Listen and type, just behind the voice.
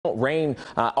won't rain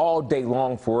all day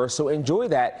long for us, so enjoy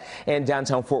that in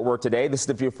downtown Fort Worth today. This is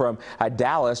the view from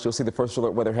Dallas. You'll see the first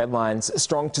alert weather headlines.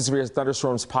 Strong to severe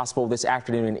thunderstorms possible this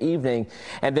afternoon and evening,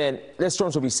 and then the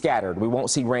storms will be scattered. We won't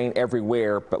see rain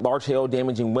everywhere, but large hail,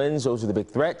 damaging winds, those are the big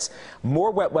threats.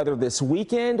 More wet weather this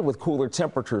weekend with cooler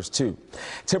temperatures too.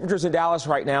 Temperatures in Dallas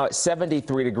right now at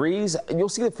 73 degrees. You'll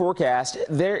see the forecast.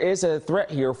 There is a threat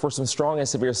here for some strong and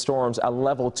severe storms, a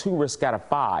level 2 risk out of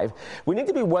 5. We need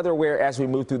to be weather aware as we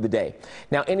move through the day.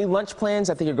 Now, any lunch plans,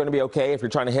 I think you're going to be okay. If you're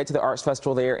trying to head to the Arts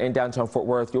Festival there in downtown Fort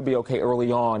Worth, you'll be okay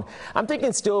early on. I'm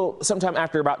thinking still sometime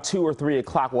after about 2 or 3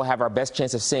 o'clock, we'll have our best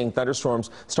chance of seeing thunderstorms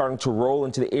starting to roll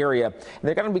into the area. And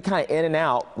they're going to be kind of in and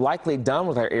out, likely done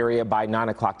with our area by 9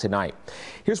 o'clock tonight.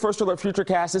 Here's First Alert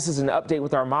Futurecast. This is an update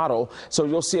with our model. So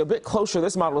you'll see a bit closer.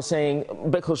 This model is saying a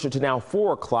bit closer to now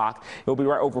 4 o'clock. It'll be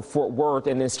right over Fort Worth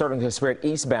and then starting to spread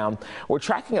eastbound. We're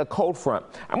tracking a cold front.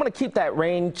 I'm going to keep that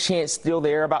rain chance still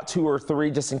there, about 2 or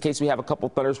 3, just in case we have a couple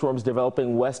thunderstorms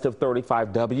developing west of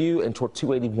 35W and toward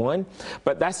 281.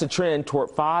 But that's the trend toward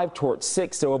 5, toward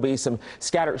 6. There will be some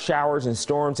scattered showers and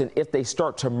storms. And if they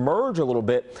start to merge a little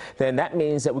bit, then that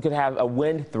means that we could have a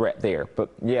wind threat there. But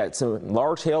yeah, so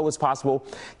large hail is possible.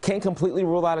 Can't completely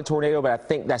rule out a tornado, but I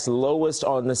think that's lowest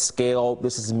on the scale.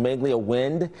 This is mainly a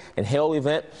wind and hail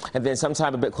event. And then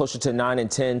sometime a bit closer to 9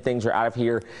 and 10, things are out of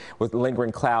here with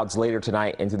lingering clouds later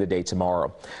tonight into the day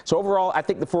tomorrow. So overall, I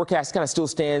think the forecast kind of still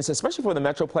stands, especially for the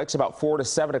Metroplex, about 4 to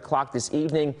 7 o'clock this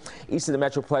evening. East of the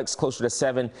Metroplex, closer to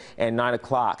 7 and 9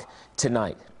 o'clock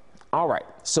tonight. All right,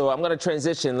 so I'm going to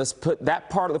transition. Let's put that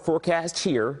part of the forecast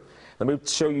here. Let me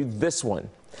show you this one.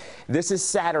 This is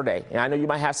Saturday, and I know you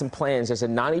might have some plans. There's a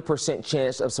 90%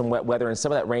 chance of some wet weather, and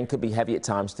some of that rain could be heavy at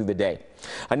times through the day.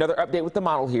 Another update with the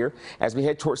model here. As we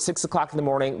head towards 6 o'clock in the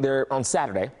morning there on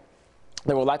Saturday,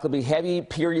 there will likely be heavy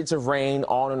periods of rain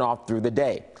on and off through the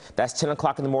day. That's 10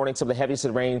 o'clock in the morning, some of the heaviest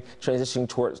of the rain transitioning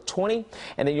towards 20.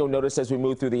 And then you'll notice as we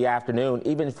move through the afternoon,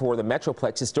 even for the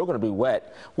Metroplex, it's still going to be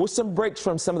wet, with some breaks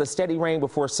from some of the steady rain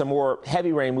before some more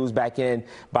heavy rain moves back in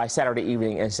by Saturday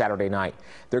evening and Saturday night.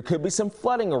 There could be some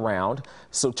flooding around,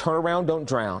 so turn around, don't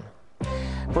drown.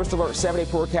 First Alert 7-day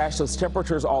forecast shows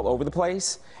temperatures all over the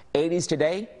place. 80s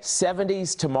today,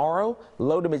 70s tomorrow,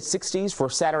 low to mid 60s for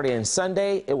Saturday and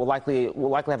Sunday. We'll likely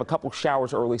have a couple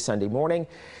showers early Sunday morning.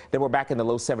 Then we're back in the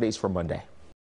low 70s for Monday.